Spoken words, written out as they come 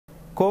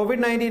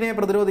COVID-19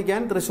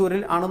 പ്രതിരോധിക്കാൻ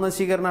തൃശൂരിൽ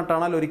അണുനശീകരണ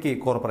tunnel ഒരുക്കി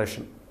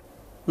കോർപ്പറേഷൻ.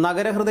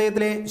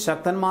 നഗരഹൃദയത്തിലെ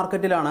ശക്തൻ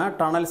മാർക്കറ്റിലാണ്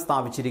ടണൽ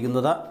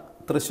സ്ഥാപിച്ചിരിക്കുന്നത്.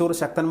 തൃശൂർ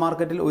ശക്തൻ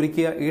മാർക്കറ്റിൽ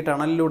ഒരുക്കിയ ഈ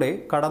ടണലിലൂടെ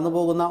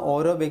കടന്നുപോകുന്ന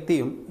ഓരോ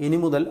വ്യക്തിയും ഇനി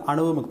മുതൽ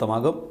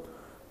അണുവിമുക്തമാകും.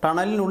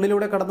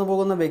 ടണലിനുള്ളിലൂടെ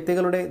കടന്നുപോകുന്ന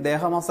വ്യക്തികളുടെ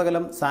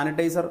ദേഹമാസകലം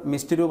സാനിറ്റൈസർ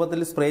മിസ്റ്റ്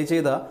രൂപത്തിൽ സ്പ്രേ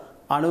ചെയ്ത്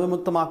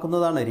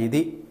അണുവിമുക്തമാക്കുന്നതാണ്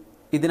രീതി.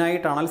 ഇതിനായി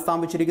ടണൽ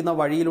സ്ഥാപിച്ചിരിക്കുന്ന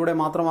വഴിയിലൂടെ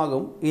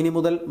മാത്രമാകും ഇനി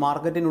മുതൽ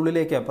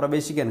മാർക്കറ്റിനുള്ളിലേക്ക്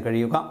പ്രവേശിക്കാൻ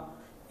കഴിയുക.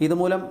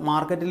 ഇതുമൂലം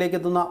മാർക്കറ്റിലേക്ക്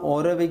എത്തുന്ന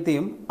ഓരോ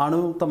വ്യക്തിയും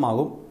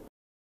അണുവിമുക്തമാകും.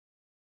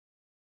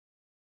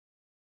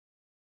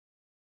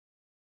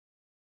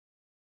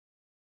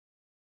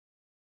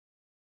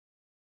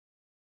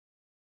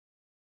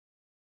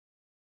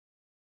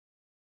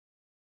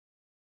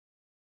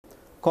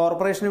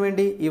 കോർപ്പറേഷന്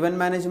വേണ്ടി ഇവന്റ്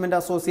മാനേജ്മെന്റ്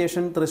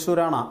അസോസിയേഷൻ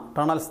തൃശൂരാണ്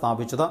ടണൽ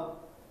സ്ഥാപിച്ചത്.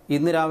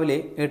 ഇന്ന് രാവിലെ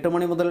 8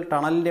 മണി മുതൽ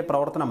ടണലിന്റെ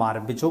പ്രവർത്തനം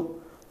ആരംഭിച്ചു.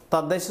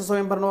 തദ്ദേശ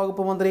സ്വയംഭരണ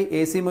വകുപ്പ് മന്ത്രി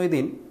AC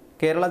Moideen,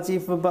 Kerala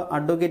chief whip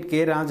advocate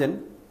K Rajan,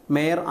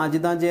 mayor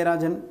Ajitha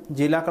Jayarajan,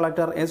 ജില്ലാ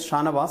കളക്ടർ S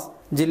ഷാനവാസ്,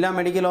 ജില്ലാ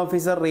മെഡിക്കൽ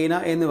ഓഫീസർ റീന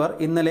എന്നിവർ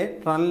ഇന്നലെ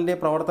ടണലിന്റെ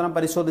പ്രവർത്തനം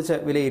പരിശോധിച്ച്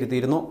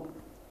വിലയിരുത്തിയിരുന്നു.